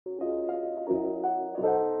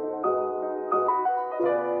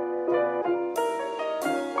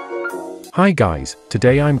Hi guys,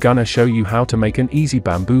 today I'm gonna show you how to make an easy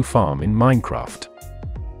bamboo farm in Minecraft.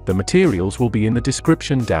 The materials will be in the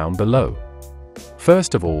description down below.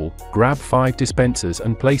 First of all, grab 5 dispensers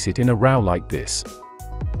and place it in a row like this.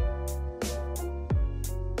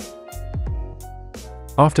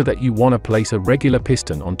 After that you wanna place a regular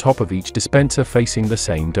piston on top of each dispenser facing the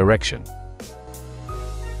same direction.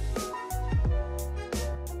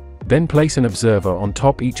 Then place an observer on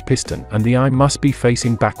top each piston and the eye must be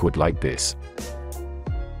facing backward like this.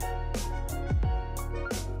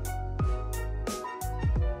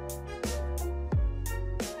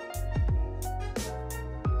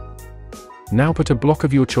 Now put a block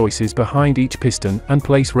of your choices behind each piston and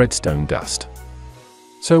place redstone dust.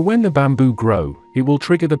 So when the bamboo grow, it will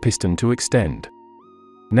trigger the piston to extend.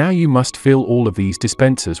 Now you must fill all of these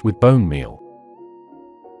dispensers with bone meal.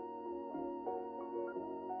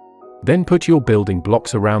 Then put your building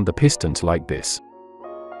blocks around the pistons like this.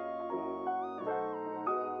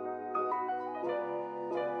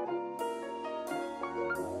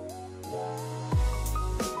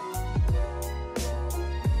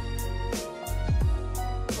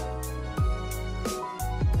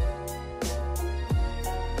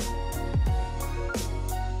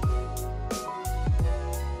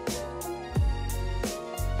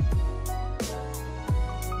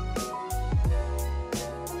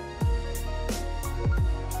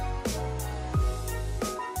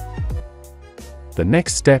 The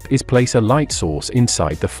next step is place a light source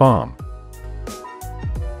inside the farm.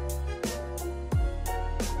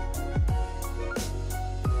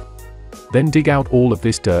 Then dig out all of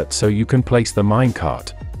this dirt so you can place the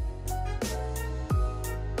minecart.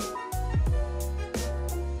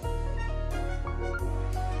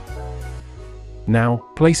 Now,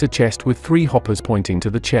 place a chest with 3 hoppers pointing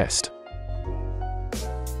to the chest.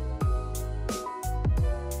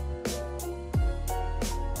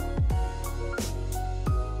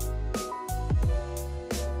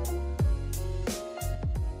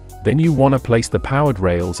 Then you want to place the powered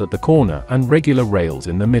rails at the corner and regular rails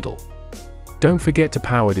in the middle. Don't forget to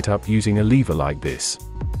power it up using a lever like this.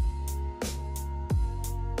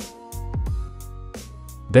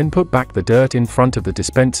 Then put back the dirt in front of the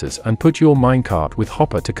dispensers and put your minecart with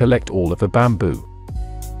hopper to collect all of the bamboo.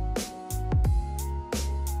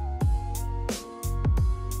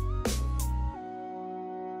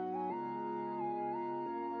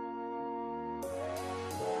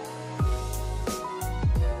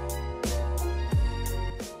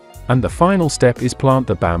 And the final step is plant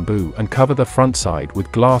the bamboo and cover the front side with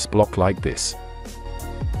glass block like this.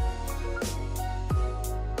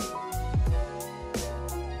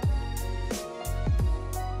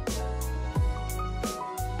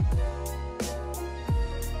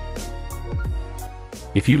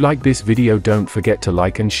 If you like this video, don't forget to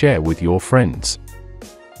like and share with your friends.